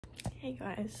Hey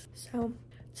guys, so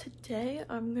today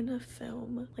I'm gonna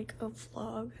film like a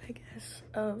vlog, I guess,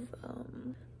 of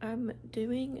I'm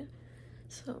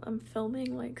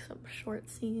filming like some short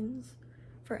scenes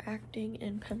for acting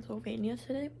in Pennsylvania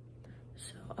today.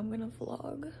 So I'm gonna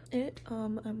vlog it.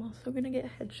 I'm also gonna get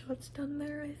headshots done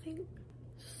there, I think.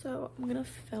 So I'm gonna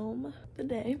film the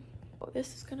day. Oh,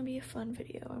 this is gonna be a fun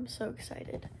video. I'm so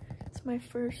excited. It's my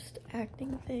first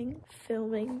acting thing,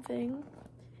 filming thing.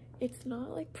 It's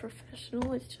not like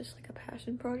professional, it's just like a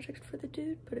passion project for the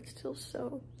dude, but it's still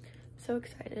so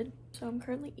excited. So I'm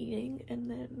currently eating and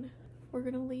then we're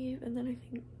gonna leave and then I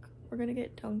think we're gonna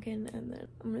get Dunkin' and then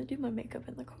I'm gonna do my makeup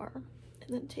in the car and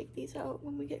then take these out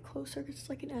when we get closer. It's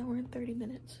like an hour and 30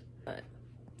 minutes. But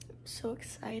I'm so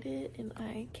excited and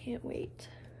I can't wait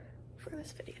for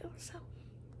this video, so.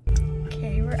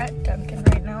 Okay, we're at Dunkin'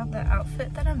 right now. The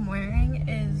outfit that I'm wearing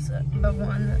is the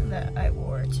one that I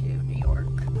wore to New York.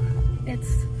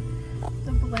 It's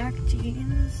the black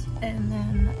jeans and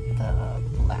then the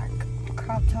black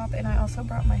crop top, and I also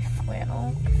brought my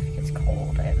flannel. It's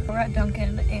cold and we're at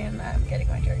Dunkin' and I'm getting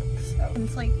my drinks. So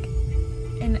it's like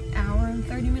an hour and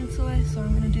 30 minutes away, so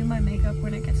I'm gonna do my makeup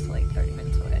when it gets to like 30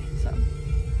 minutes away. So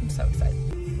I'm so excited.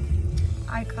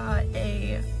 I got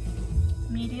a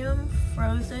medium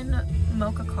frozen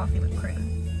mocha coffee with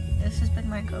cream. This has been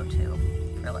my go-to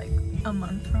for like a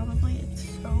month probably. It's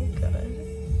so good.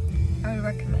 I would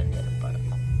recommend it, but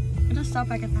I just stopped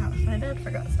back at the house. My dad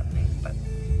forgot something, but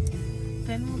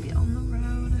then we'll be on the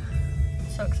road.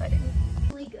 So exciting.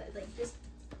 Really good, like just.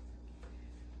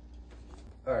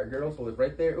 All right, girls, hold it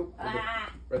right there. Oh,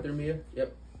 right there, Mia.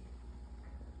 Yep.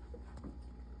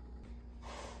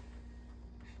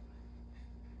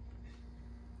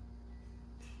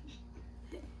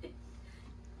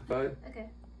 Fine. Okay.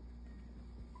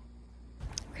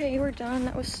 Okay, we're done.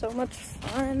 That was so much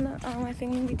fun. I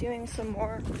think we'll be doing some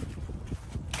more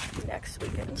next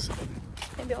weekend, so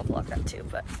maybe I'll vlog that too,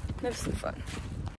 but that was some fun.